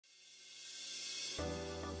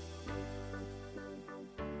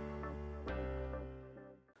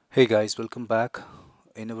Hey guys, welcome back.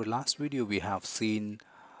 In our last video, we have seen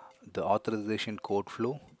the authorization code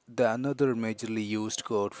flow. The another majorly used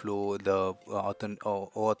code flow, the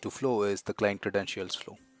OAuth2 flow, is the client credentials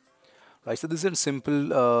flow. Right. So this is a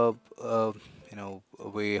simple,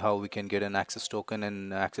 way how we can get an access token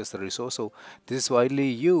and access the resource. So this is widely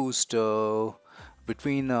used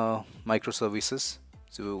between microservices.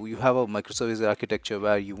 So you have a microservice architecture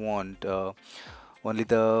where you want only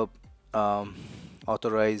the um,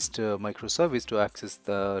 authorized microservice to access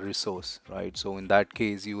the resource, right? So in that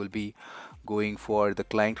case, you will be going for the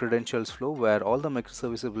client credentials flow where all the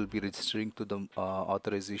microservices will be registering to the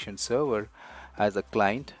authorization server as a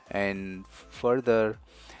client, and further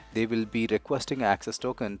they will be requesting access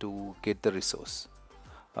token to get the resource,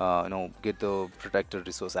 get the protected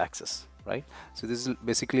resource access, right? So this is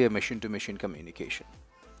basically a machine-to-machine communication,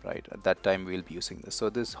 right? At that time we'll be using this. So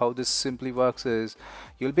this how this simply works is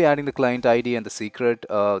you'll be adding the client ID and the secret.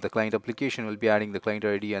 The client application will be adding the client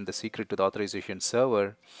ID and the secret to the authorization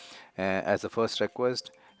server as the first request,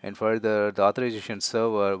 and further the authorization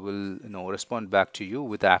server will respond back to you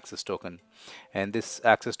with the access token, and this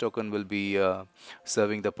access token will be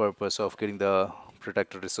serving the purpose of getting the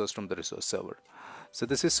protected resource from the resource server. So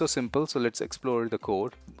this is so simple. So let's explore the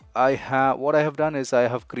code. What I have done is I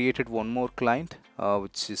have created one more client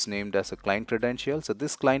which is named as a client credential. So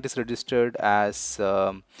this client is registered as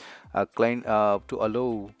a client to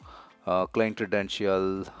allow client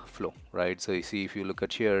credential flow, right? So you see, if you look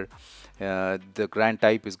at here, the grant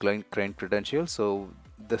type is client credential. So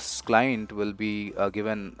this client will be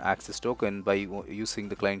given access token by using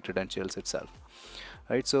the client credentials itself,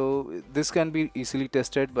 right? So this can be easily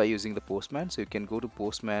tested by using the Postman. So you can go to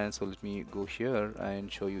Postman. So let me go here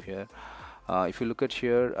and show you here. If you look at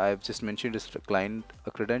here, I've just mentioned this client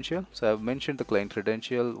credential. So I've mentioned the client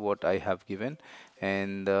credential, what I have given,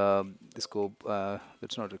 and the scope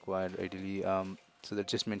that's not required ideally. So that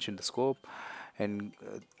just mentioned the scope, and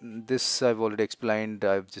this I've already explained.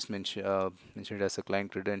 I've just mentioned as a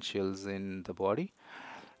client credentials in the body.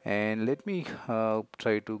 And let me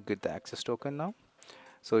try to get the access token now.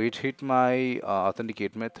 So it hit my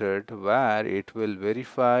authenticate method where it will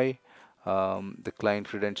verify the client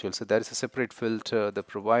credential. So there is a separate filter, the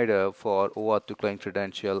provider for OAuth to client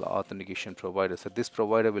credential authentication provider. So this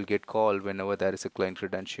provider will get called whenever there is a client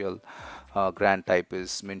credential grant type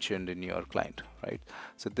is mentioned in your client, right?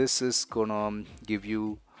 So this is gonna give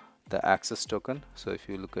you the access token. So if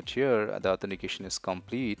you look at here, the authentication is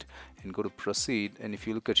complete, and go to proceed. And if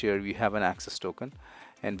you look at here, we have an access token.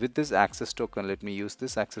 And with this access token, let me use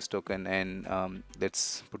this access token, and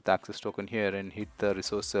let's put the access token here and hit the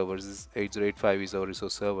resource server. This is 8085 is our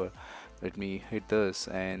resource server. Let me hit this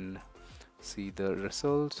and see the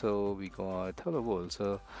result. So we got hello world.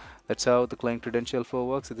 So that's how the client credential flow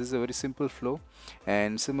works. So this is a very simple flow.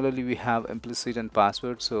 And similarly, we have implicit and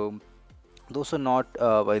password. So those are not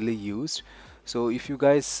widely used. So if you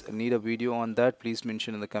guys need a video on that, please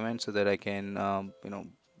mention in the comments so that I can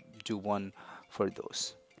do one for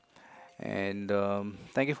those. And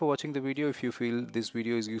thank you for watching the video. If you feel this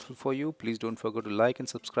video is useful for you, please don't forget to like and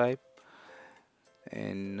subscribe,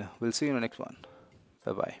 and we'll see you in the next one.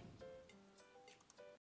 Bye bye.